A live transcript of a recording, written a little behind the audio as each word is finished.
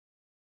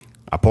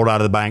I pulled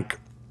out of the bank,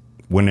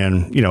 went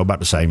in, you know, about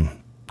the same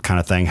kind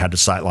of thing, had the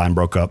sight line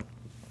broke up,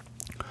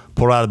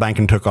 pulled out of the bank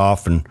and took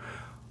off. And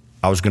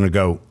I was going to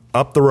go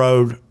up the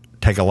road,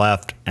 take a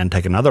left, and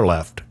take another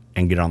left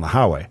and get on the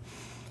highway.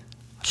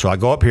 So I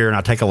go up here and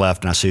I take a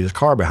left and I see this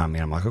car behind me.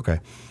 I'm like, okay.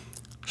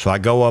 So I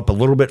go up a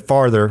little bit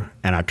farther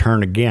and I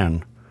turn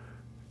again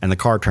and the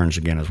car turns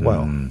again as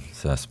well.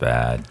 So that's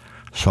bad.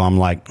 So I'm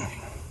like,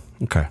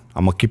 okay,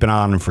 I'm going to keep an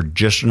eye on him for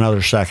just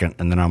another second.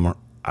 And then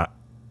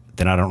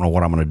I don't know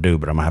what I'm going to do,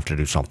 but I'm going to have to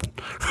do something.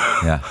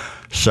 Yeah.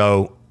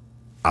 So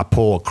I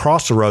pull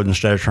across the road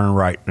instead of turning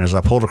right. And as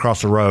I pulled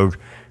across the road,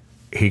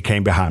 he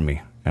came behind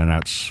me. And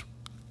that's,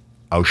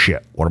 oh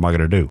shit, what am I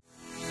going to do?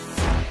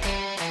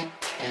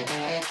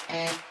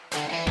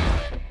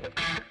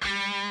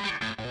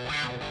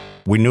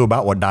 We knew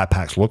about what die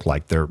packs look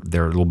like. They're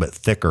a little bit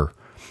thicker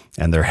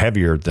and they're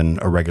heavier than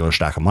a regular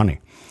stack of money.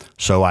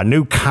 So I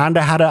knew kind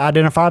of how to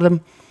identify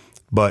them,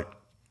 but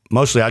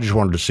mostly I just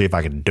wanted to see if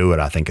I could do it,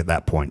 I think, at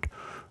that point.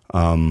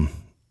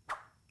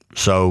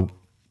 So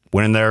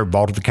went in there,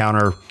 vaulted the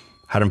counter,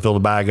 had him fill the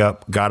bag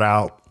up, got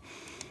out.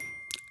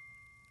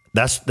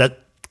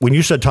 When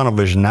you said tunnel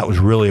vision, that was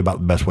really about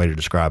the best way to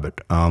describe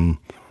it.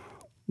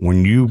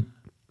 When you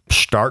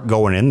start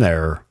going in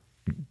there,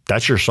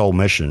 that's your sole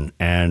mission.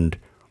 And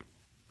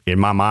in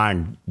my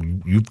mind,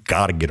 you've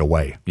got to get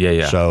away. Yeah,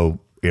 yeah. So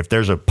if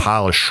there's a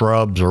pile of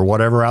shrubs or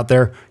whatever out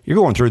there, you're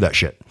going through that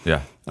shit.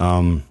 Yeah.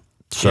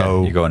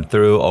 So you're going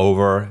through,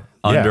 over,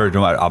 under.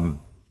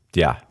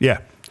 Yeah.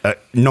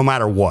 No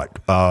matter what.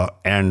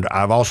 And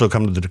I've also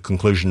come to the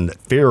conclusion that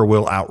fear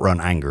will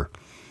outrun anger.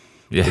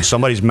 Yeah. If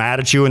somebody's mad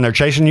at you and they're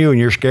chasing you and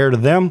you're scared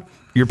of them,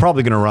 you're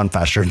probably going to run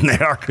faster than they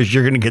are because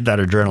you're going to get that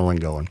adrenaline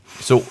going.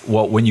 So,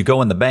 well, when you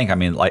go in the bank, I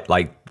mean,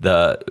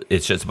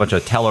 it's just a bunch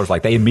of tellers.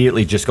 Like they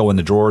immediately just go in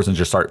the drawers and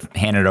just start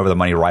handing over the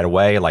money right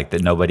away. Like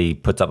that, nobody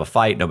puts up a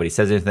fight, nobody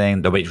says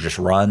anything, nobody just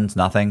runs,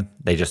 nothing.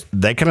 They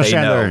kind of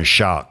stand there in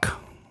shock.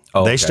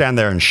 Oh, they stand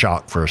there in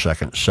shock for a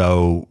second.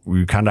 So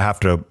you kind of have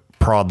to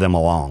prod them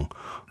along.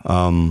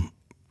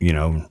 You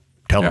know,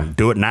 tell them,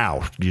 do it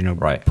now. You know,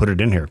 put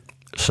it in here.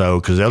 So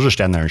because they'll just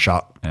stand there in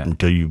shock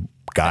until you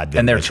guide them.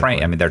 And they're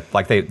trained. I mean,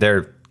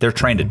 they're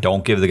trained to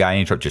don't give the guy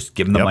any trouble. Just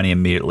give him the money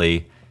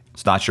immediately.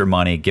 It's not your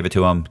money. Give it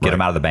to him. Get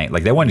him out of the bank.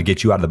 Like they wanted to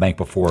get you out of the bank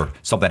before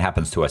something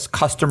happens to a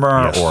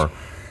customer or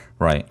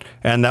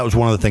And that was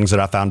one of the things that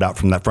I found out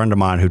from that friend of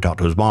mine who talked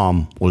to his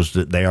mom was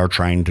that they are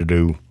trained to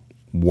do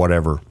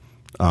whatever.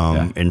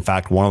 In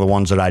fact, one of the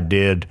ones that I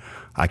did,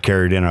 I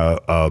carried in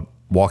a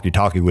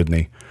walkie-talkie with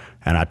me,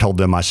 and I told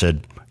them, I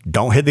said,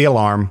 don't hit the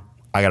alarm.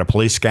 I got a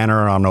police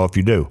scanner, and I'll know if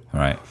you do.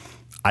 Right.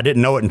 I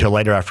didn't know it until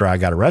later after I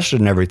got arrested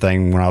and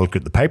everything. When I looked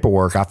at the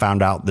paperwork, I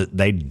found out that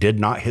they did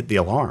not hit the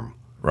alarm.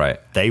 Right.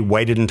 They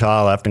waited until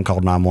I left and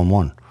called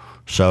 911.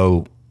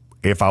 So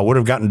if I would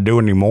have gotten to do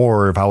any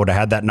more, if I would have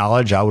had that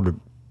knowledge, I would have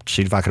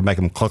seen if I could make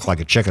them cluck like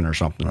a chicken or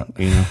something,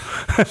 you know,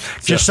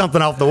 just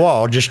something off the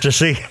wall just to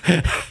see.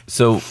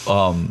 So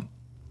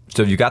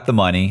you got the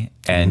money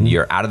and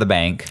you're out of the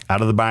bank.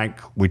 Out of the bank,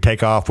 we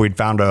take off. We'd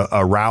found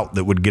a route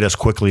that would get us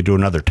quickly to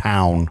another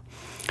town.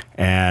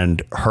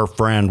 And her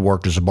friend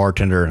worked as a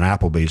bartender in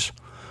Applebee's.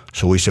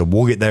 So we said,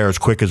 we'll get there as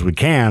quick as we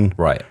can.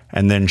 Right.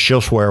 And then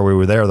she'll swear we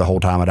were there the whole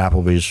time at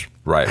Applebee's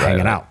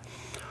hanging out.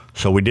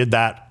 So we did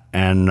that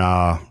and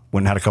went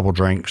and had a couple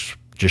drinks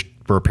just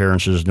for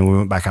appearances. And then we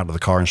went back out to the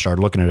car and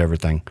started looking at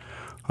everything.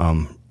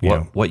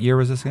 What year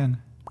was this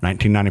again?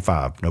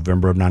 1995,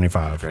 November of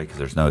 95. Right, because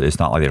it's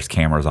not like there's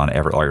cameras on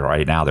like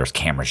right now. There's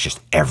cameras just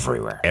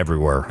everywhere.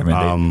 Everywhere. I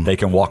mean, they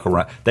can walk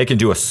around. They can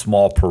do a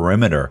small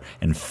perimeter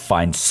and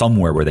find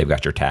somewhere where they've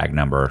got your tag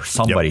number.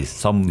 Somebody,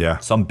 some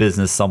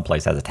business,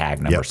 someplace has a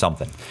tag number,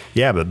 something.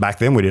 Yeah, but back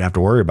then we didn't have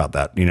to worry about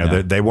that. You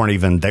know, they weren't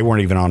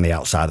even on the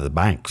outside of the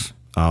banks.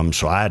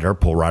 So I had her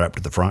pull right up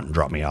to the front and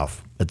drop me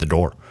off at the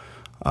door.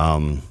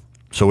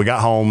 So we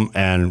got home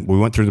and we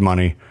went through the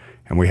money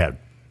and we had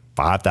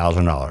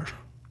 $5,000.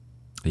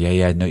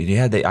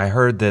 I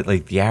heard that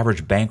like the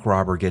average bank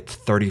robber gets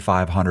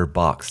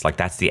 $3,500. Like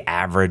that's the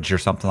average or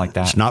something like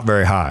that. It's not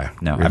very high.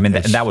 No, I mean,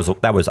 and that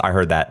was. I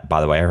heard that. By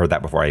the way, I heard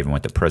that before I even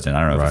went to prison. I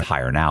don't know if it's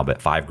higher now,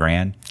 but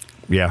 $5,000.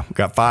 Yeah,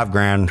 got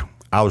 $5,000.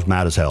 I was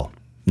mad as hell.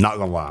 Not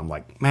gonna lie, I'm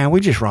like, man, we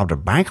just robbed a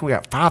bank. And we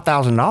got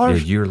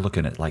 $5,000. You're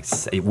looking at like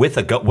with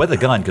a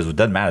gun because it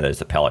doesn't matter that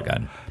it's a pellet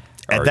gun.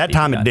 At that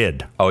time, it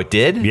did. Oh, it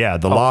did? Yeah,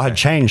 the law had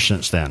changed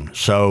since then.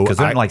 So because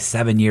in like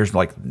 7 years,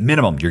 like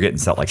minimum, you're getting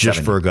set like just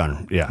 7 for a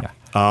gun. Yeah.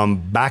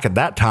 Back at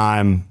that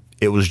time,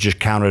 it was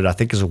just counted, I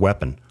think, as a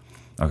weapon,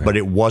 but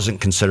it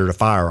wasn't considered a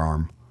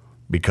firearm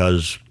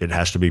because it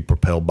has to be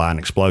propelled by an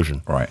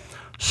explosion. Right.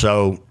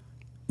 So,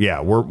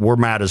 yeah, we're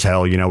mad as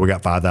hell. You know, we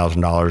got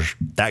 $5,000.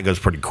 That goes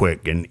pretty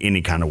quick in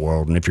any kind of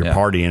world, and if you're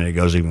partying, it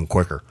goes even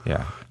quicker.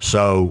 Yeah.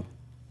 So,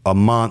 a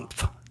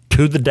month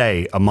to the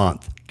day,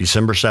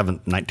 December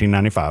 7th,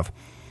 1995,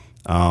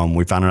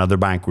 we found another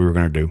bank we were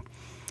going to do.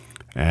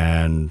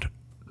 And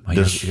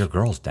your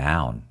girl's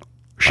down.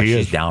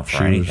 She's down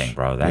for anything,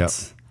 bro.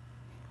 That's...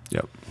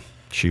 Yep.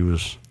 She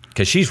was...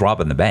 Because she's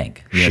robbing the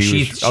bank. You know,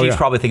 she's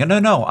probably thinking,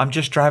 no, I'm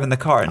just driving the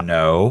car.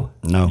 No.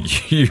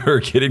 You're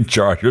getting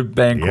charged with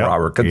bank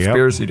robber,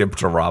 conspiracy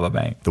to rob a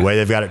bank. The way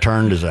they've got it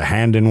turned is a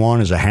hand in one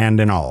is a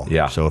hand in all.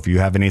 Yeah. So if you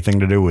have anything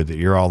to do with it,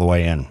 you're all the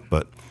way in.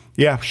 But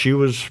yeah, she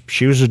was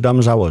as dumb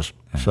as I was.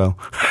 So,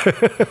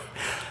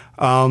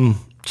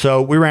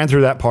 so we ran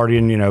through that party,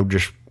 and, you know,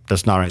 just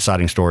that's not an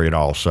exciting story at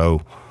all.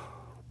 So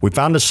we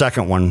found a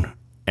second one,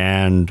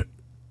 and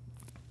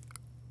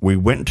we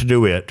went to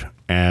do it,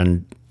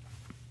 and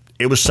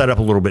it was set up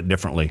a little bit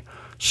differently.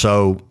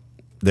 So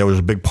there was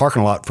a big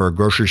parking lot for a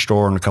grocery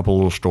store and a couple of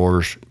little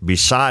stores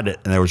beside it,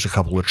 and there was a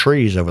couple of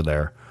trees over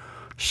there.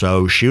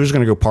 So she was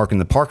going to go park in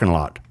the parking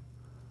lot,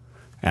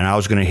 and I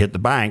was going to hit the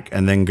bank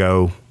and then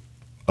go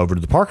over to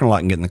the parking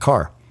lot and get in the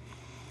car.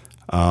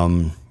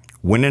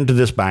 Went into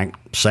this bank,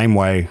 same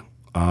way.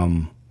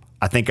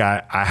 I think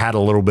I had a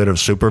little bit of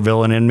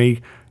supervillain in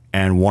me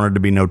and wanted to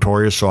be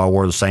notorious, so I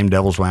wore the same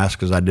devil's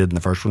mask as I did in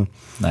the first one.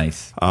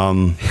 Nice.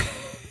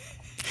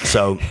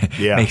 So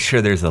yeah, make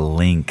sure there's a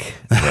link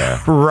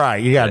there. Right,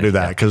 you got to do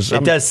that because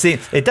it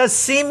does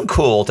seem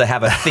cool to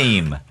have a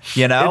theme.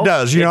 You know, it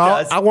does. You know,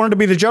 I wanted to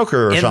be the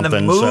Joker or something.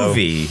 In the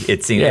movie,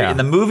 it seems in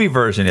the movie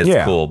version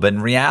it's cool, but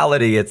in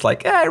reality, it's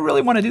like I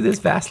really want to do this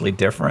vastly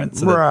different.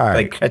 So that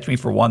they catch me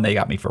for one, they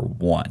got me for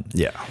one.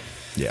 Yeah.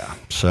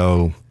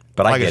 So,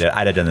 but I get it.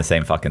 I'd have done the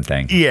same fucking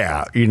thing.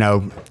 Yeah, you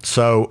know.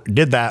 So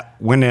did that.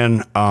 Went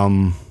in.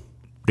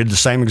 Did the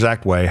same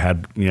exact way.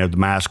 Had, you know, the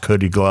mask,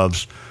 hoodie,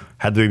 gloves.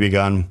 Had the BB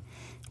gun,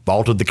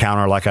 vaulted the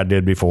counter like I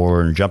did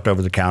before, and jumped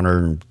over the counter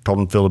and told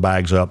them to fill the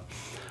bags up.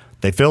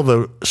 They filled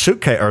the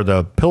suitcase or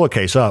the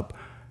pillowcase up,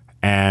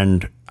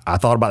 and I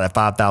thought about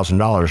that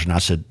 $5,000, and I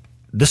said,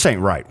 "This ain't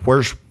right.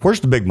 Where's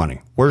the big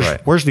money?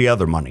 Where's the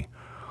other money?"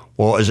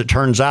 Well, as it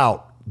turns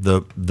out,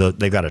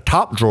 they got a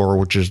top drawer,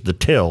 which is the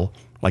till,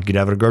 like you'd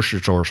have at a grocery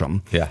store or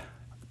something. Yeah,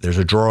 there's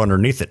a drawer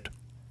underneath it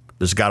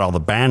that's got all the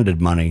banded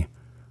money,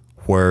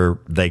 where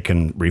they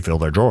can refill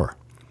their drawer.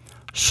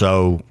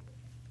 So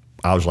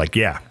I was like,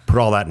 yeah, put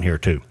all that in here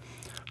too.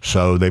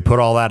 So they put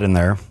all that in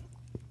there.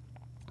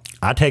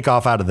 I take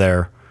off out of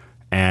there,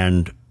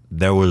 and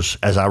there was,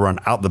 as I run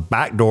out the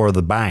back door of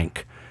the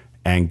bank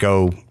and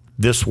go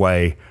this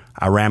way,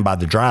 I ran by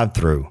the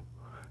drive-thru,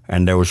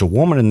 and there was a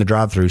woman in the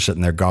drive-thru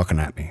sitting there gawking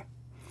at me.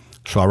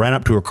 So I ran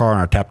up to her car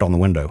and I tapped on the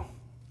window,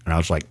 and I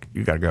was like,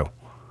 "You got to go."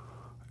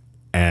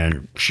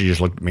 And she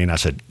just looked at me and I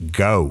said,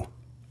 "Go."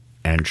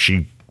 And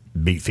she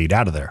beat feet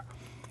out of there.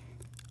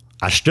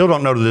 I still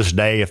don't know to this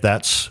day if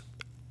that's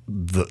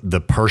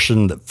the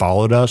person that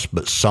followed us,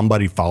 but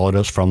somebody followed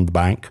us from the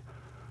bank.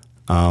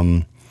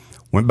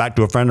 Went back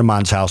to a friend of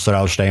mine's house that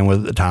I was staying with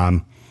at the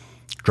time,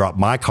 dropped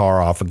my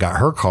car off and got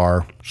her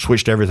car,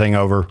 switched everything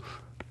over,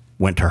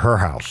 went to her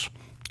house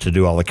to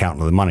do all the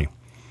counting of the money.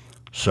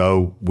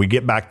 So we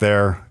get back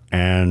there,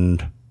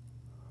 and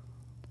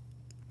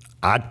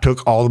I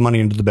took all the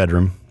money into the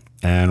bedroom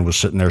and was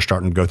sitting there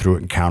starting to go through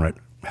it and count it.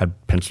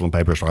 Had pencil and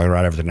paper, so I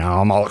write everything down.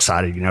 I'm all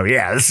excited, you know.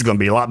 Yeah, this is going to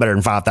be a lot better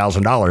than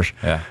 $5,000.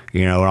 Yeah,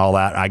 you know, and all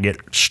that. I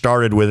get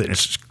started with it. And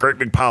it's this great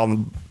big pile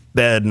in the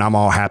bed, and I'm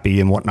all happy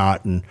and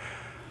whatnot. And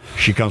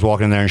she comes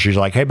walking in there, and she's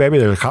like, "Hey, baby,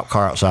 there's a cop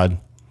car outside."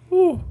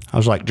 Ooh. I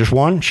was like, "Just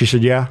one?" She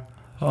said, "Yeah."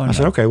 I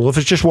said, "Okay, well, if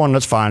it's just one,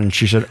 that's fine." And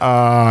she said,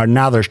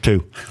 "Now there's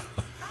two."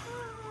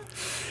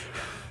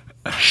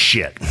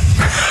 Shit,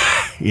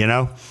 you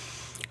know.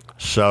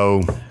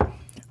 So.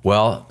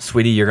 Well,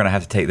 sweetie, you're going to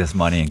have to take this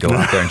money and go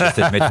out there and just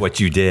admit what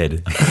you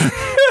did.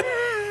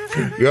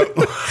 Yep.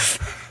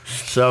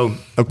 So,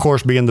 of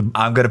course,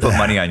 I'm going to put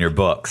money on your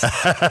books.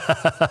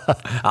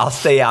 I'll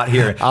stay out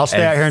here. I'll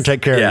stay out here and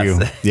take care of you.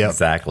 Yep.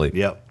 Exactly.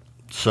 Yep.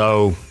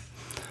 So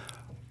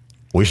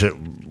we said,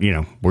 you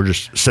know, we're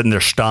just sitting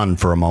there stunned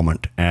for a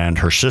moment, and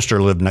her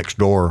sister lived next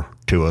door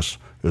to us.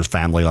 It was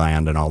family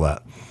land and all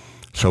that.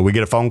 So we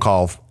get a phone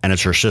call, and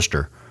it's her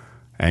sister,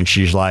 and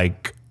she's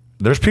like,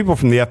 "There's people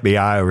from the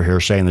FBI over here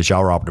saying that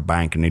y'all robbed a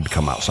bank and need to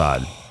come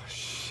outside." Oh,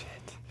 shit.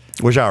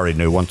 Which I already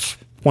knew. Once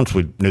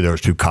we knew there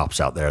was two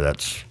cops out there,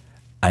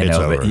 I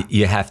know, but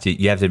you have to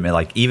admit,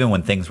 like, even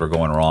when things were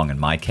going wrong in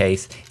my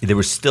case, there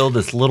was still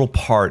this little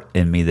part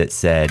in me that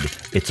said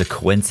it's a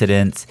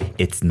coincidence.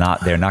 It's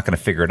not. They're not going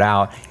to figure it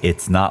out.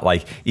 It's not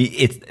like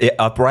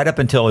right up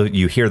until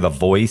you hear the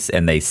voice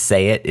and they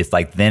say it. It's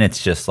like then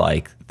it's just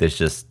like there's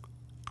just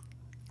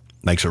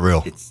makes it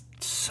real. It's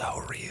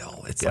so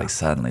real. It's like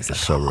suddenly it's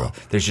so real.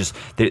 There's just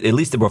at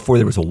least before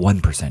there was a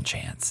 1%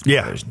 chance.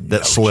 Yeah, there's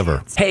that sliver.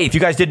 Chance. Hey, if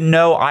you guys didn't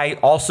know, I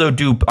also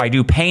do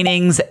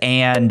paintings,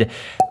 and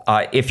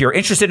if you're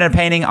interested in a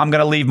painting, I'm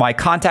going to leave my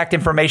contact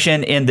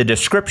information in the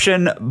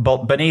description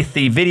beneath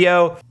the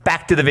video.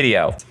 Back to the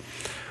video.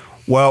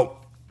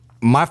 Well,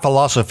 my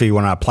philosophy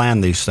when I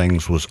planned these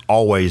things was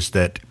always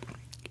that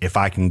if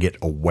I can get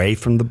away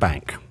from the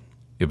bank,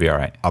 you'll be all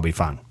right. I'll be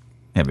fine.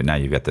 Yeah, but now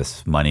you've got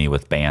this money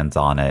with bands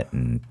on it,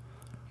 and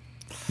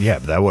yeah,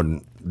 but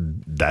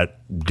that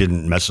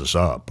didn't mess us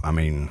up. I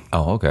mean,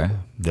 oh, okay.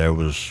 There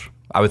was.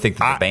 I would think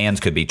that the bands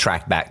could be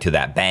tracked back to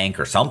that bank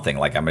or something.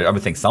 Like I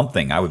would think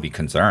something. I would be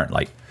concerned.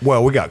 Like,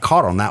 well, we got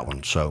caught on that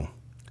one, so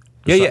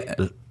yeah.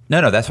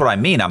 No, that's what I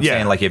mean. I'm Yeah.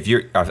 saying like if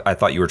you're, I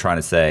thought you were trying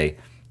to say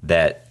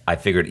that I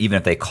figured even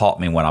if they caught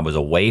me when I was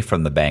away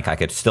from the bank, I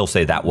could still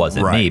say that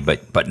wasn't me,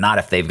 but not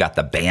if they've got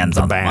the bands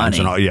on the money.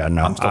 And all, yeah,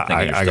 no, I'm still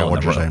thinking you're I still got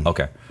what in the you're room. saying.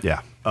 Okay.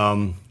 Yeah.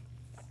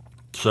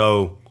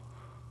 So,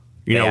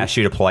 They asked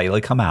you to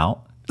politely come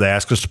out. they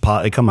ask us to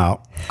politely come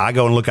out. I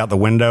go and look out the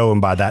window,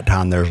 and by that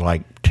time, there's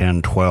like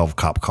 10, 12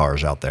 cop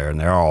cars out there, and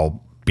they're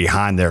all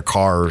behind their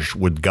cars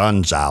with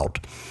guns out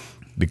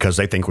because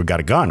they think we got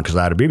a gun because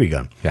I had a BB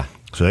gun. Yeah.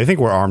 So they think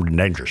we're armed and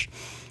dangerous.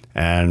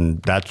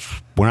 And that's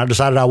when I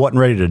decided I wasn't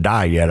ready to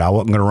die yet. I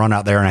wasn't going to run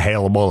out there in a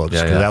hail of bullets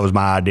because that was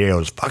my idea. It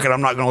was, fuck it, I'm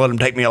not going to let them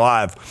take me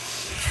alive.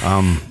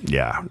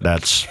 Yeah,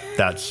 that's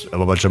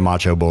a bunch of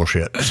macho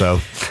bullshit. So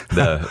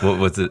What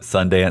was it?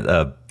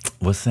 Sundance.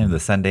 What's the name of the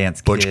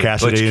Sundance Butch kid?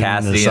 Cassidy, Butch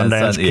Cassidy and the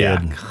Sundance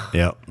Kid.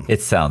 Yeah.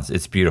 Yep.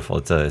 It's beautiful.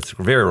 It's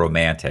very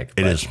romantic.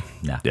 It but is.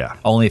 Yeah.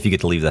 Only if you get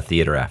to leave the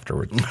theater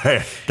afterwards.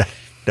 That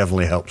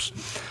definitely helps.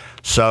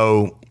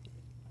 So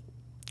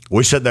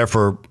we sit there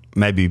for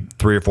maybe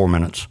 3 or 4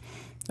 minutes,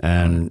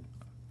 and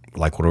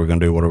like, what are we going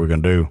to do? What are we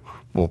going to do?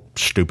 Well,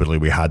 stupidly,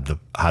 we hide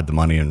the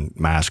money and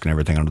mask and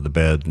everything under the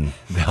bed, and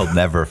They'll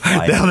never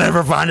find they'll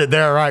never find it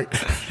there, right?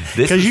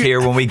 This was here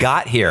when we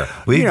got here.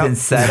 We've been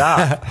set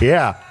up.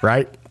 Yeah,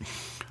 right.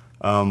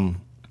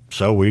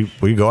 So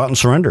we go out and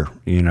surrender,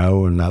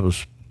 and that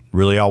was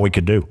really all we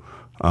could do.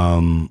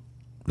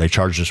 They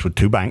charged us with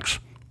 2 banks.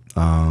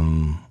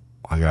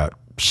 I got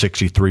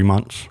 63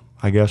 months,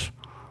 I guess.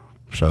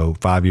 So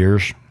 5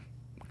 years.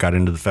 Got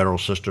into the federal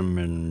system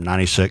in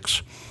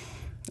 '96,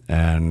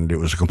 and it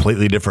was a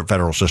completely different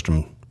federal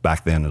system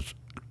back then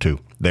too.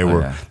 They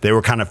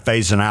were kind of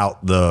phasing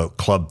out the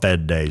club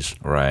fed days,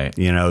 Right.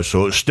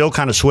 So it was still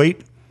kind of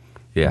sweet,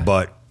 Yeah.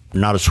 but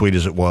not as sweet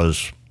as it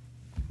was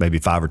maybe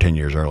 5 or 10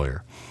 years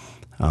earlier.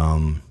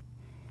 So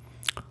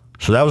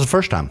that was the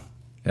first time.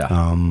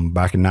 Yeah.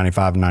 Back in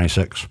 '95 and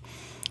 '96.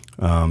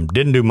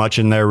 Didn't do much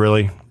in there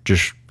really.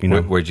 Just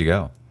Where'd you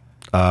go?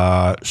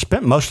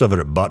 spent most of it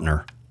at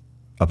Butner,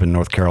 up in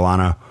North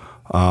Carolina.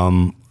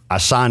 I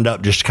signed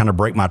up just to kind of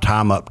break my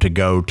time up to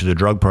go to the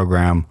drug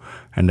program,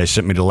 and they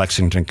sent me to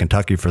Lexington,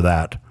 Kentucky for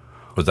that.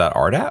 Was that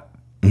RDAP?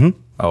 Mm-hmm.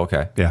 Oh,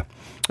 okay. Yeah,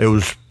 it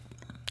was.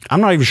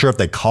 I'm not even sure if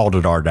they called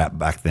it RDAP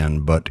back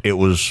then, but it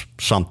was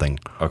something.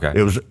 Okay.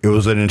 It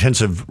was an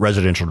intensive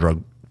residential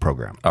drug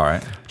program. All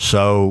right.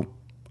 So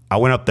I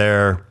went up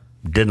there,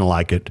 didn't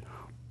like it,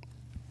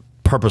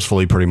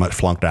 purposefully pretty much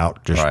flunked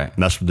out, just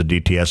messed with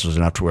the DTSs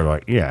enough to where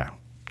like, yeah,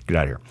 get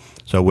out of here.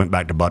 So I went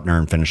back to Butner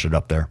and finished it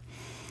up there.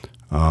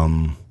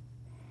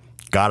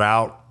 Got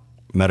out,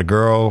 met a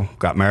girl,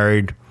 got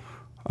married,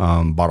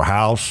 bought a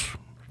house,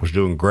 was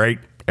doing great.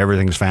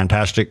 Everything's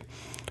fantastic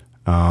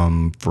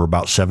for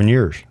about 7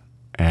 years.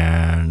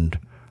 And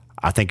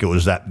I think it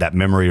was that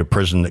memory of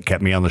prison that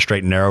kept me on the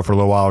straight and narrow for a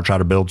little while, try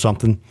to build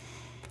something.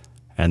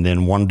 And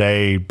then one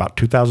day, about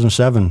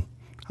 2007,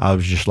 I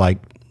was just like,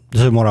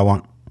 this isn't what I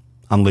want.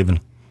 I'm leaving.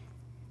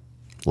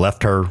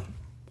 Left her,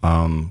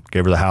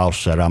 gave her the house,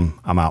 said,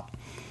 I'm out.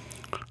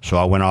 So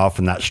I went off,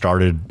 and that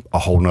started a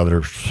whole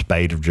nother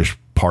spate of just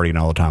partying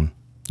all the time,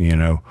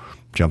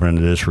 jumping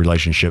into this,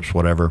 relationships,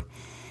 whatever.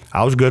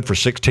 I was good for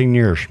 16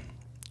 years,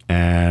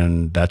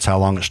 and that's how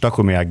long it stuck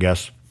with me, I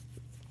guess.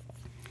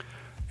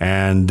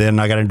 And then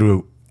I got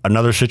into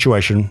another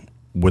situation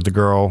with the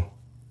girl,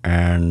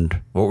 and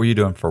What were you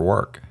doing for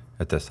work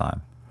at this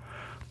time?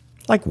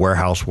 like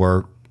warehouse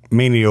work,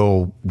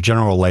 menial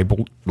general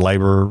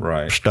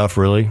labor stuff,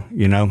 really,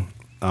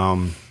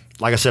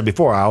 Like I said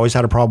before, I always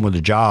had a problem with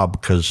the job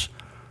because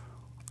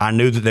I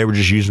knew that they were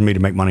just using me to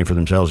make money for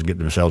themselves and get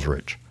themselves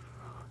rich.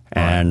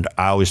 And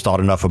I always thought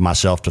enough of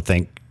myself to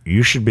think,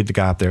 you should be the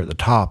guy up there at the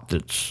top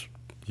that's...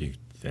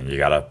 Then you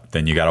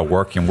gotta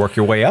work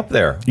your way up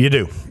there. You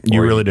do.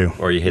 You really do.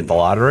 Or you hit the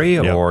lottery,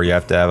 or you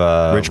have to have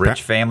a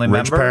rich family member.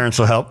 Rich parents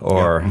will help.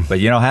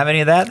 But you don't have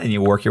any of that, then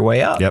you work your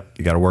way up. Yep,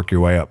 you got to work your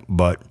way up.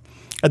 But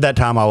at that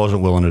time, I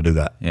wasn't willing to do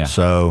that. Yeah.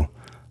 So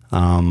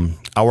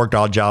I worked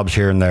odd jobs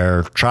here and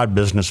there, tried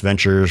business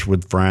ventures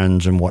with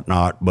friends and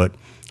whatnot. But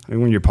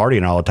when you're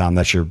partying all the time,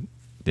 that's your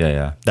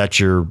that's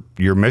your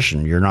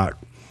mission.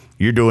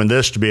 You're doing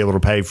this to be able to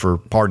pay for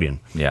partying.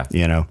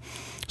 Yeah.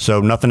 So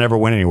nothing ever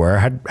went anywhere.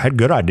 I had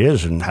good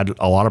ideas and had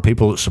a lot of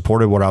people that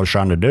supported what I was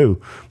trying to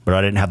do, but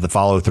I didn't have the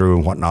follow through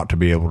and whatnot to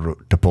be able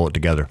to pull it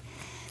together.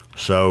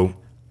 So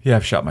yeah,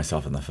 I've shot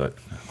myself in the foot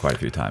quite a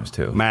few times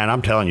too. Man,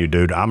 I'm telling you,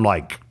 dude, I'm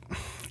like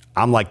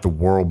the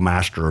world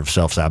master of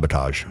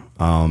self-sabotage.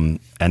 And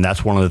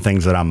that's one of the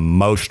things that I'm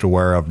most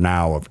aware of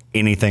now of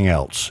anything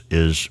else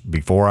is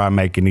before I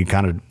make any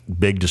kind of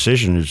big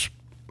decision is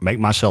make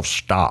myself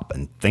stop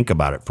and think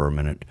about it for a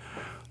minute.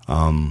 Do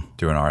an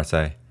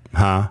RSA.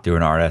 Huh? Do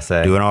an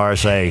RSA. Do an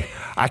RSA.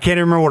 I can't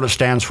even remember what it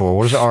stands for.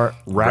 What is it?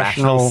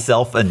 Rational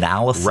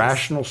self-analysis.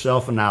 Rational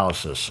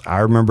self-analysis. I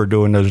remember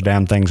doing those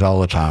damn things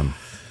all the time.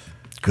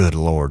 Good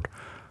Lord.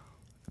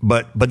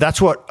 But that's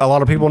what a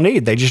lot of people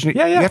need. They just need,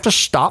 you have to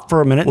stop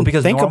for a minute and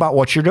think about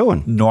what you're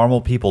doing.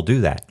 Normal people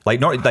do that. Like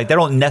they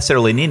don't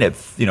necessarily need it.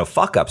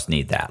 Fuck ups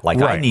need that.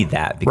 Like I need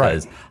that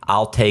because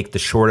I'll take the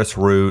shortest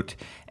route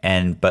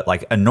But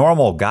like a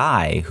normal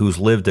guy who's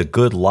lived a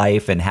good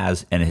life and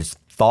his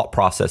thought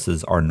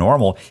processes are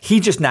normal, he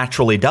just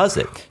naturally does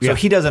it. So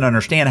he doesn't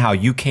understand how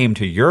you came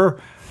to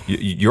your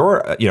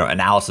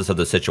analysis of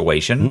the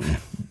situation.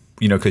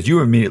 Because you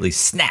immediately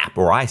snap,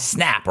 or I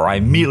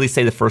immediately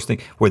say the first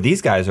thing. Where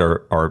these guys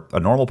are a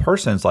normal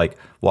person. It's like,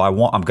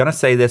 well, I'm going to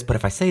say this, but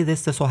if I say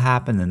this, this will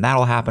happen, and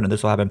that'll happen, and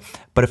this will happen.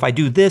 But if I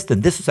do this,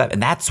 then this will happen,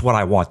 and that's what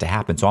I want to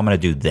happen. So I'm going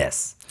to do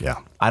this. Yeah,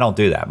 I don't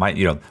do that.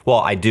 Well,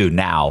 I do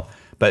now,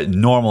 but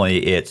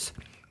normally it's,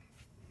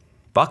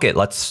 fuck it,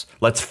 let's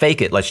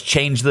fake it. Let's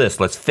change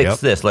this. Let's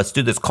fix this. Let's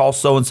do this. Call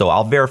so and so.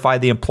 I'll verify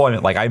the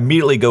employment. Like I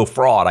immediately go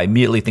fraud. I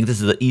immediately think this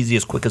is the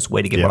easiest, quickest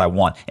way to get what I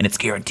want, and it's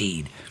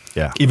guaranteed.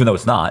 Yeah. Even though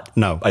it's not.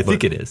 No. I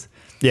think it is.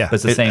 Yeah. But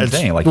it's the same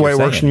thing. Like the way it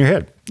works in your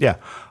head. Yeah.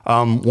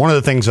 One of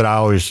the things that I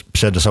always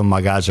said to some of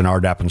my guys in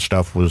RDAP and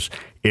stuff was,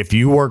 if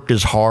you worked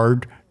as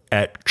hard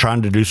at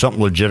trying to do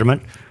something legitimate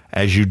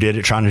as you did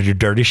at trying to do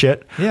dirty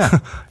shit,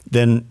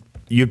 then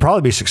you'd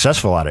probably be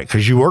successul at it,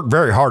 because you work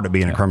very hard at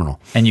being a criminal.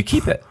 And you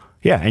keep it.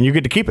 Yeah, and you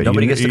get to keep it.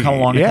 Nobody gets to come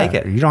along and take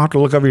it. You don't have to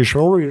look over your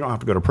shoulder. You don't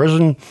have to go to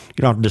prison. You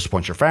don't have to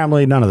disappoint your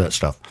family. None of that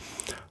stuff.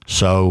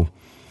 So,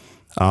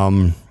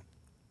 not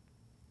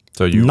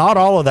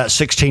all of that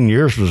 16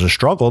 years was a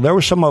struggle. There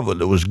was some of it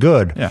that was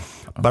good. Yeah.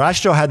 But I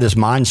still had this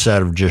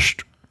mindset of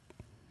just,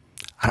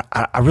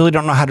 I really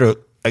don't know how to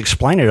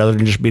explain it other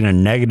than just being a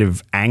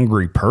negative,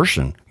 angry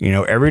person.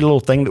 Every little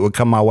thing that would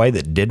come my way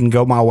that didn't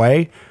go my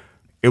way,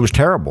 it was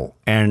terrible.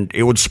 And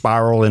it would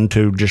spiral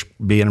into just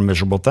being a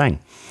miserable thing.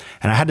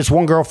 And I had this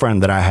one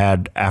girlfriend that I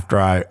had after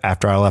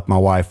I left my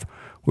wife.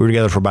 We were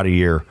together for about a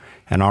year.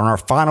 And on our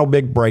final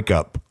big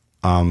breakup,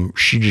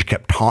 she just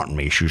kept taunting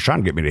me. She was trying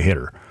to get me to hit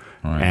her.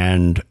 Right.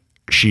 And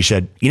she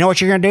said, you know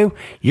what you're going to do?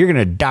 You're going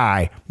to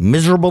die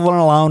miserable and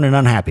alone and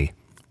unhappy.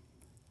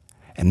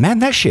 And man,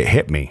 that shit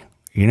hit me.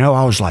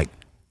 I was like,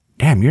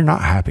 damn, you're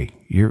not happy.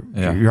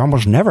 You're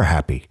almost never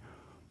happy.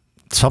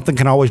 Something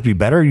can always be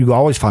better. You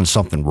always find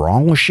something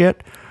wrong with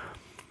shit.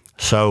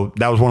 So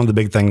that was one of the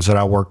big things that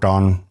I worked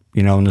on,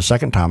 in the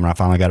second time, and I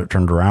finally got it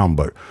turned around.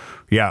 But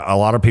yeah, a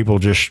lot of people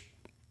just,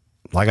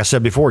 like I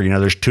said before,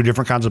 there's two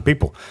different kinds of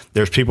people.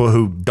 There's people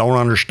who don't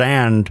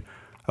understand,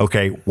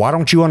 okay, why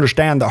don't you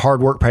understand that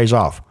hard work pays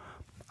off?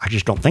 I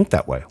just don't think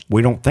that way.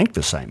 We don't think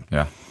the same.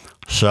 Yeah.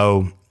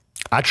 So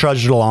I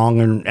trudged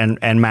along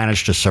and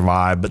managed to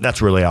survive, but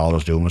that's really all I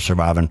was doing, was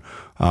surviving.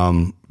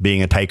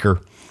 Being a taker,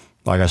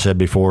 like I said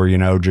before,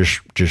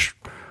 just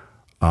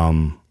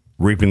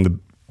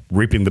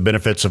reaping the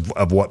benefits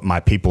of what my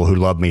people who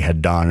loved me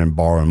had done, and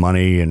borrowing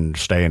money and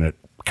staying at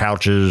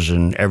couches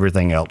and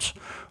everything else.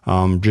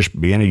 Just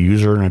being a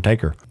user and a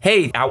taker.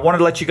 Hey, I wanted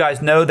to let you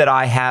guys know that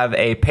I have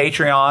a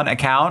Patreon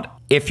account.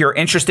 If you're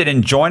interested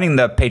in joining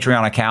the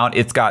Patreon account,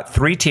 it's got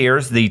 3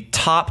 tiers. The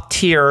top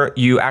tier,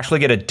 you actually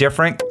get a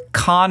different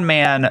con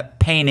man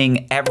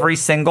painting every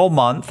single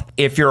month.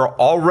 If you're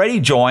already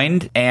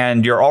joined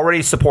and you're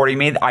already supporting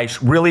me, I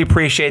really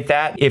appreciate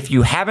that. If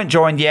you haven't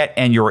joined yet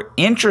and you're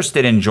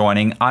interested in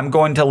joining, I'm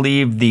going to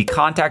leave the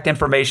contact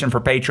information for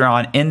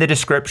Patreon in the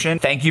description.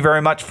 Thank you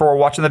very much for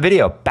watching the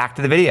video. Back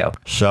to the video.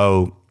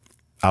 So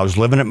I was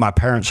living at my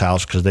parents'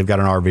 house because they've got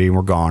an RV and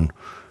we're gone.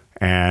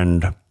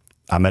 And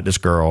I met this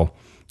girl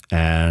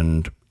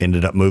and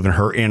ended up moving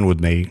her in with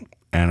me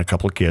and a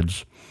couple of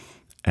kids.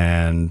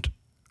 And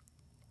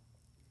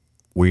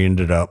we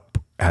ended up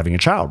having a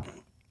child.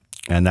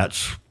 And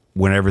that's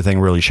when everything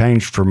really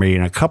changed for me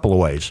in a couple of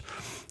ways.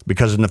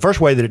 Because in the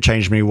first way that it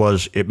changed me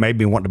was it made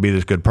me want to be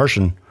this good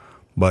person,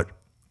 but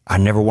I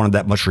never wanted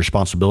that much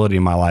responsibility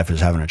in my life as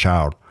having a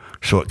child.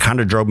 So it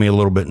kind of drove me a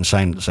little bit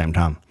insane at the same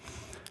time.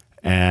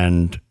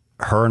 And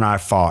her and I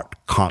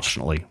fought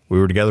constantly. We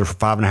were together for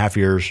 5.5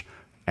 years,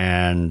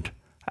 and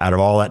out of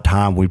all that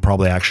time, we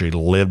probably actually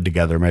lived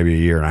together maybe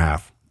 1.5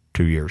 years,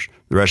 2 years.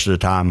 The rest of the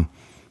time,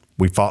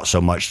 we fought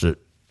so much that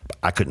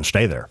I couldn't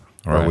stay there,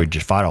 or we'd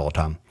just fight all the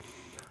time.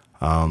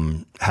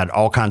 Had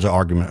all kinds of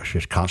arguments,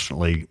 just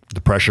constantly.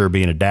 The pressure of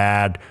being a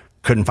dad,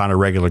 couldn't find a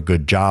regular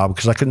good job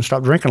because I couldn't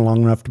stop drinking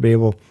long enough to be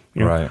able,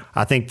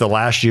 I think the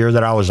last year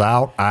that I was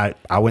out,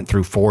 I went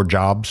through 4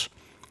 jobs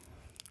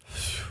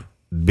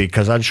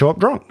because I'd show up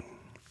drunk.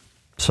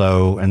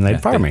 So, and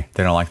they'd fire me.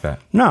 They don't like that.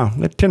 No,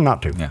 they tend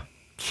not to. Yeah.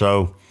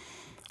 So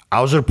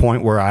I was at a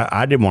point where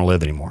I didn't want to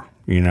live anymore.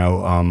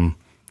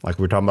 Like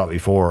we were talking about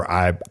before,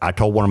 I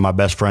told one of my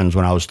best friends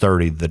when I was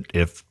 30 that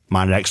if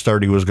my next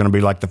 30 was going to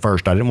be like the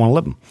first, I didn't want to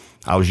live them.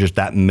 I was just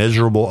that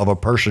miserable of a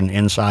person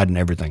inside and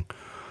everything.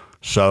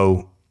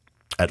 So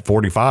at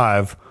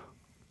 45,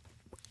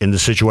 in the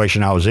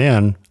situation I was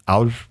in, I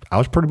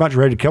was pretty much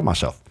ready to kill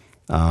myself.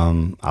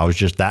 I was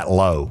just that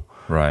low.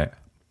 Right.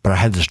 But I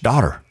had this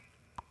daughter,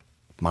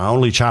 my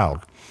only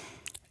child.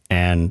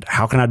 And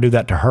how can I do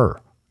that to her?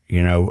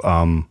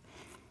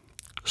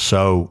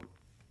 So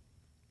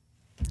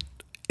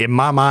in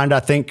my mind,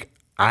 I think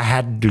I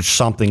had to do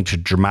something to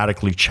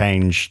dramatically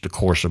change the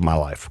course of my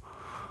life.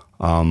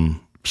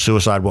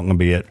 Suicide wasn't going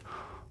to be it.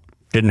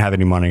 Didn't have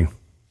any money.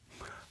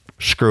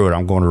 Screw it,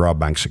 I'm going to rob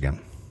banks again.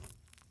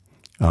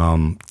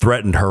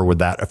 Threatened her with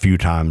that a few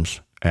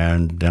times.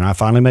 And then I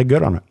finally made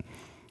good on it.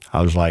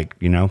 I was like,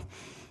 you know,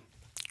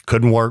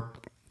 couldn't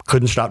work,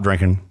 couldn't stop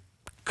drinking,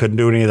 couldn't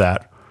do any of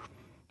that.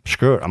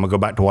 Screw it. I'm going to go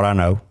back to what I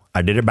know.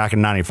 I did it back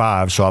in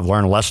 95, so I've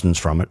learned lessons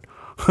from it.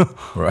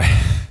 Right.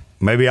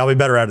 Maybe I'll be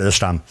better at it this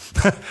time.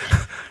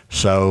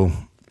 So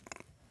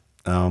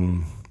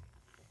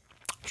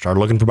started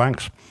looking for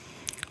banks.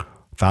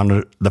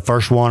 Found the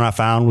first one I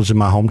found was in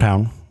my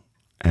hometown,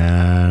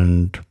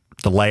 and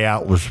the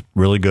layout was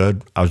really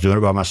good. I was doing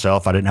it by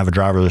myself. I didn't have a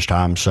driver this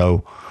time,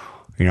 so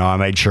you know, I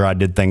made sure I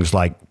did things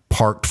like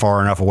parked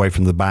far enough away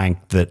from the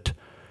bank that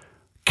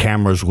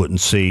cameras wouldn't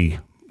see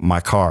my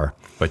car.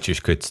 But you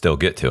could still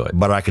get to it.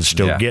 But I could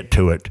still get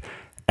to it,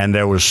 and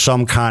there was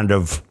some kind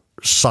of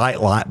sight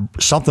line,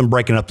 something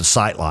breaking up the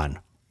sight line.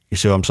 You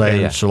see what I'm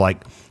saying? Yeah.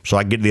 So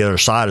I get to the other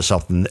side of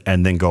something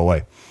and then go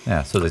away.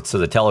 Yeah, so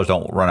the tellers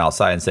don't run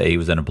outside and say he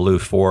was in a blue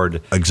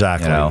Ford.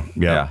 Exactly. You know?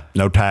 Yeah.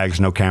 No tags,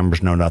 no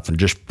cameras, no nothing.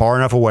 Just far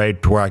enough away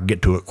to where I could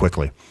get to it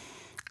quickly.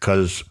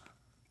 Because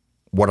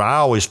what I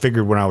always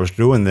figured when I was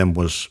doing them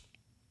was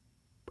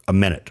a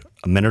minute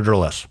or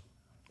less,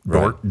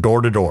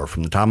 door to door,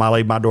 from the time I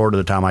leave my door to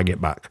the time I get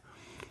back.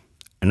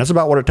 And that's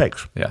about what it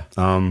takes. Yeah.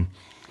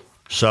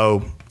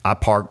 So I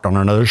parked on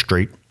another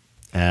street,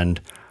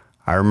 and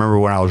I remember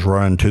when I was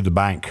running to the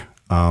bank,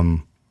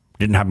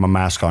 didn't have my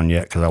mask on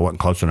yet because I wasn't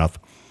close enough,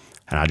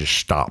 and I just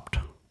stopped,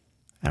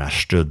 and I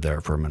stood there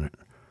for a minute.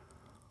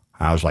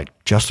 I was like,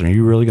 Justin, are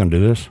you really going to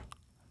do this?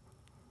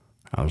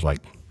 I was like,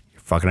 you're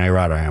fucking A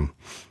right, I am.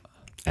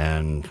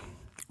 And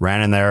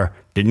ran in there,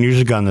 didn't use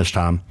a gun this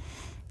time,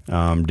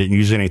 didn't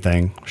use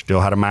anything,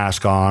 still had a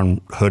mask on,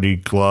 hoodie,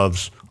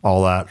 gloves,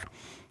 all that.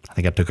 I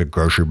think I took a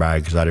grocery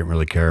bag because I didn't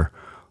really care.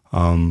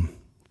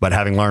 But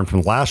having learned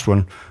from the last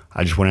one,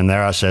 I just went in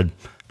there. I said,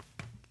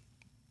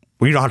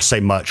 well, you don't have to say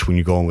much when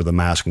you go in with a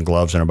mask and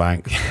gloves in a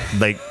bank.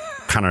 They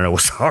kind of know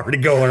what's already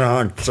going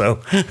on.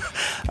 So,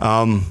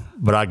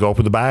 but I'd go up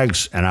with the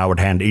bags, and I would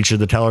hand each of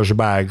the tellers a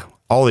bag.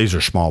 All these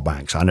are small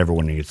banks. I never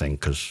win anything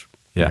because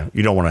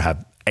you don't want to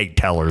have 8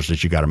 tellers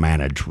that you got to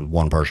manage with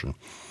one person.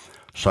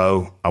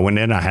 So I went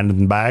in, I handed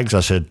them bags.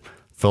 I said,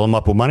 fill them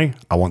up with money.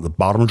 I want the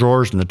bottom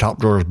drawers and the top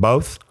drawers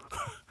both.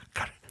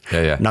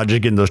 Not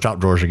just getting those top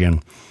drawers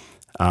again.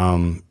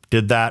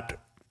 Did that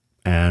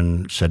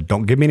and said,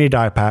 don't give me any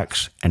die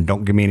packs and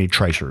don't give me any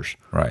tracers.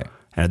 Right.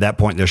 And at that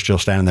point, they're still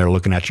standing there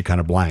looking at you kind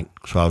of blank.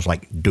 So I was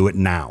like, do it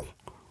now.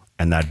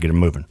 And that'd get them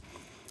moving.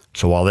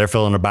 So while they're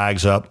filling the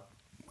bags up,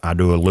 I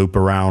do a loop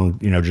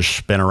around, you know, just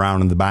spin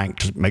around in the bank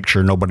to make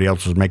sure nobody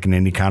else is making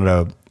any kind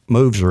of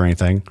moves or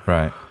anything.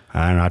 Right.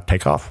 And I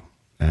take off.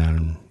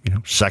 And, you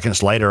know,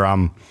 seconds later,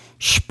 I'm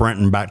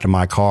sprinting back to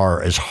my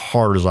car as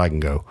hard as I can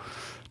go.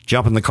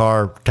 Jump in the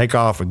car, take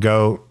off and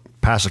go,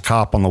 pass a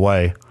cop on the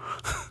way.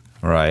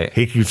 Right.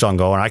 He keeps on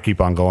going. I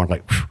keep on going.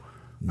 Like,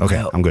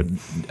 okay, I'm good.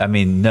 I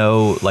mean,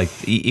 no, like,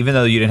 even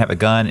though you didn't have a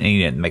gun and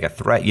you didn't make a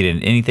threat, you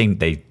didn't anything,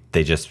 they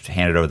just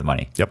handed over the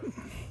money. Yep.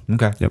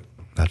 Okay. Yep.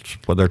 That's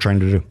what they're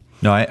trained to do.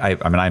 No, I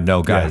mean, I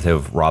know guys who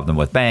have robbed them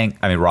with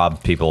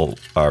robbed people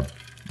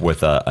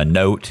with a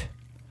note.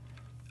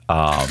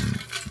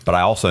 But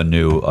I also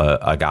knew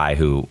a guy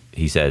who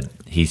he said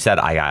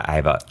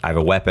I have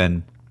a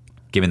weapon.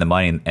 Give me the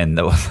money, and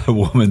the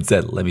woman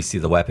said, "Let me see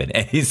the weapon."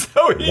 And he shows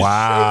her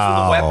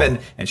the weapon,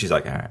 and she's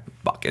like, "All right,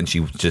 fuck." And she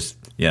just,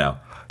 you know,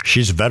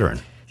 she's a veteran.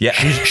 Yeah,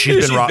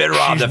 she's been robbed.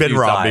 She's been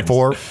robbed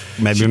before,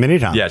 maybe many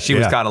times. Yeah, she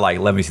was kind of like,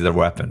 "Let me see the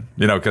weapon,"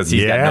 you know, because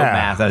he's got no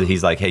math.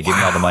 He's like, "Hey, give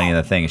me all the money in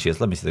the thing." And she goes,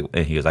 "Let me see."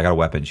 And he goes, "I got a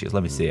weapon." She goes,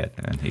 "Let me see it."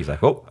 And he's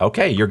like, "Oh,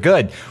 okay, you're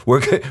good. We're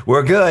good.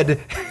 We're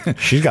good."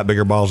 She's got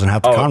bigger balls than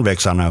half the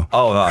convicts I know.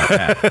 Oh,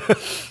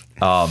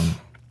 no.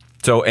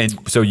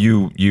 So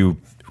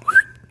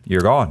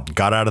you're gone.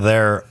 Got out of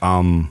there.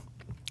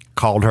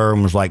 Called her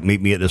and was like,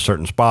 "Meet me at this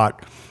certain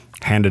spot."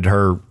 Handed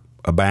her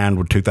a band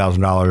with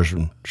 $2,000,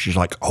 and she's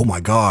like, "Oh my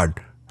God,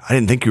 I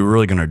didn't think you were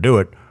really going to do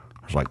it."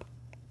 I was like,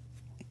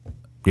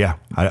 "Yeah,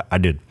 I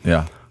did."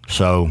 Yeah.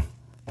 So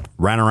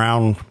ran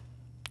around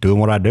doing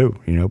what I do,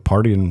 you know,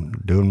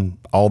 partying, doing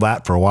all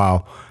that for a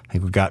while. I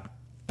think we got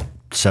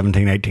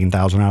 17,000,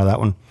 18,000 out of that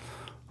one.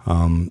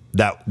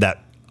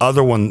 That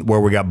other one where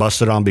we got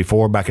busted on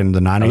before back in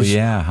the 90s. Oh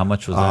yeah, how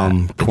much was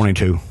that?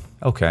 22.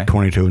 Okay.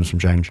 22 and some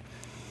change.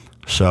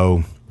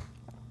 So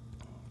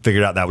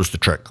figured out that was the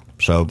trick.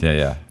 So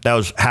yeah. That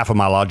was half of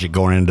my logic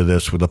going into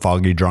this with a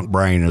foggy drunk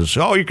brain is,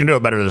 oh, you can do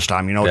it better this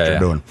time. You know what you're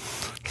doing.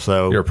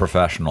 So you're a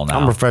professional now.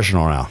 I'm a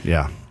professional now.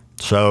 Yeah.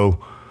 So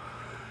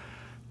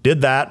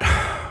did that,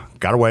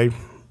 got away,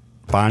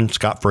 fine,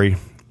 scot-free.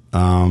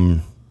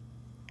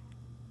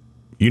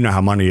 You know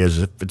how money is.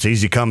 If it's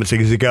easy come, it's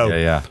easy go.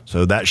 Yeah.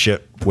 So that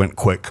shit went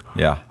quick.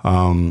 Yeah.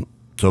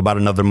 So about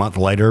another month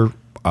later,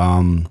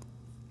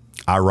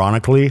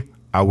 ironically,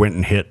 I went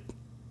and hit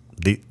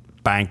the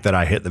bank that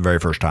I hit the very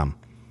first time.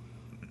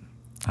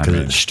 Because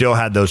it still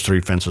had those 3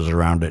 fences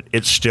around it.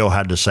 It still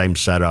had the same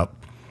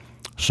setup.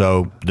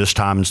 So this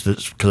time,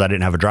 because I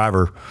didn't have a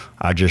driver,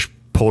 I just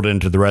pulled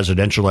into the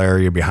residential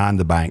area behind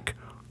the bank.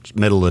 It's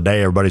middle of the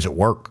day, everybody's at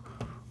work.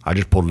 I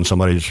just pulled in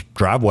somebody's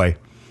driveway,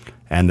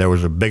 and there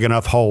was a big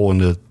enough hole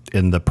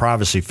in the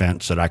privacy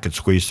fence that I could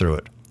squeeze through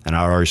it, and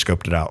I already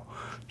scoped it out.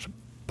 So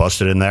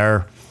busted in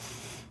there,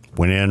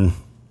 went in,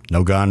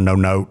 no gun, no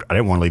note. I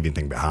didn't want to leave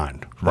anything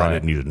behind. Right. I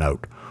didn't need a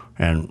note.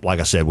 And like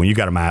I said, when you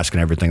got a mask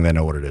and everything, they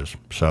know what it is.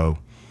 So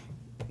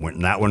went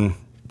in that one,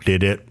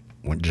 did it,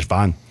 went just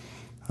fine.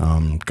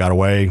 Got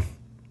away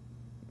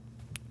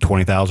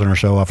 20,000 or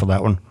so off of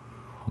that one.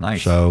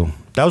 Nice. So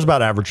that was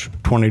about average,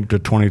 20 to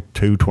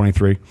 22,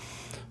 23.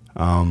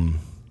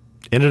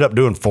 Ended up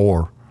doing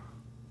 4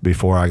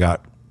 before I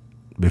got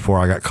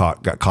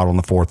caught. Got caught on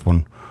the 4th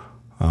one.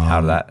 How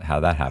did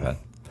that happen?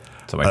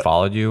 Somebody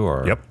followed you,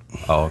 or? Yep.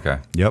 Oh, okay.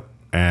 Yep.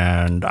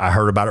 And I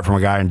heard about it from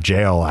a guy in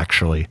jail,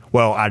 actually.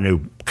 Well, I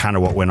knew kind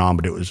of what went on,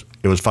 but it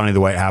was funny the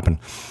way it happened.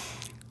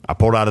 I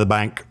pulled out of the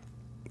bank,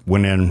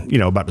 went in,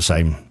 about the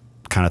same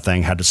kind of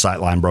thing. Had the sight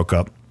line broke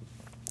up.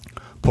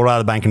 Pulled out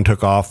of the bank and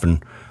took off,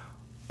 and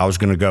I was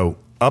going to go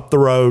up the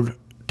road,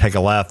 take a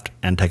left,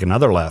 and take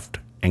another left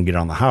and get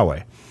on the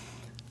highway.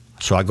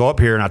 So I go up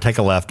here and I take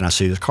a left and I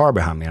see this car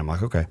behind me. I'm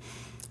like, okay.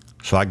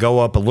 So I go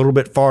up a little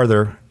bit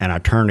farther and I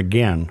turn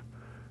again,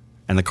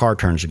 and the car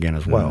turns again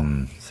as well.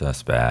 So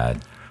that's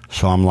bad.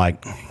 So I'm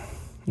like,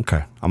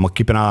 okay, I'm gonna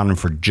keep an eye on him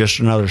for just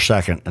another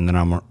second, and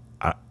then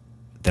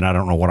then I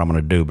don't know what I'm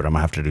gonna do, but I'm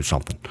gonna have to do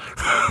something.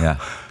 Yeah.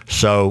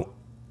 So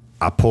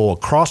I pull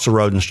across the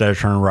road instead of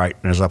turning right,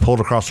 and as I pulled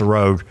across the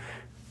road,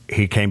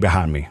 he came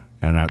behind me,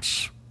 and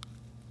that's,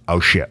 oh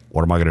shit,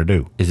 what am I gonna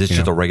do? Is this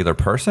just a regular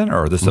person,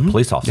 or this is a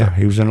police officer? Yeah,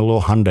 he was in a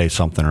little Hyundai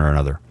something or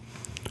another.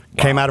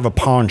 Wow. Came out of a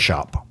pawn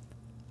shop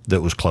that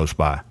was close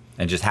by.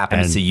 And just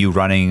happened to see you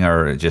running,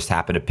 or just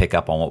happened to pick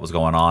up on what was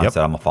going on, Yep.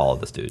 said, I'm going to follow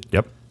this dude.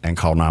 Yep, and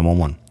called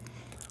 911.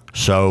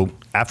 So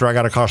after I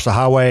got across the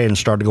highway and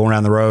started going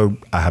down the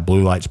road, I had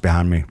blue lights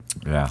behind me.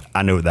 Yeah.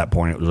 I knew at that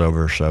point it was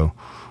over, so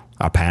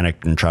I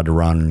panicked and tried to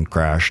run and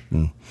crashed.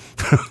 And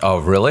Oh,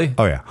 really?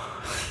 oh, yeah.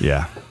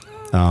 Yeah.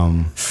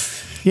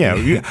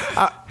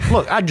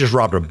 Look, I just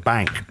robbed a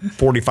bank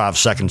 45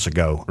 seconds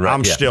ago. Right,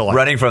 I'm yeah. still like,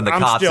 running from the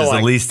cops is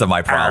the least of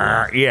my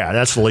problems. Yeah,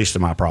 that's the least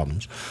of my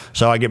problems.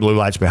 So I get blue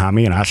lights behind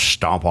me and I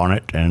stomp on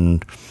it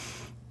and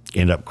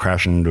end up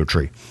crashing into a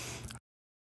tree.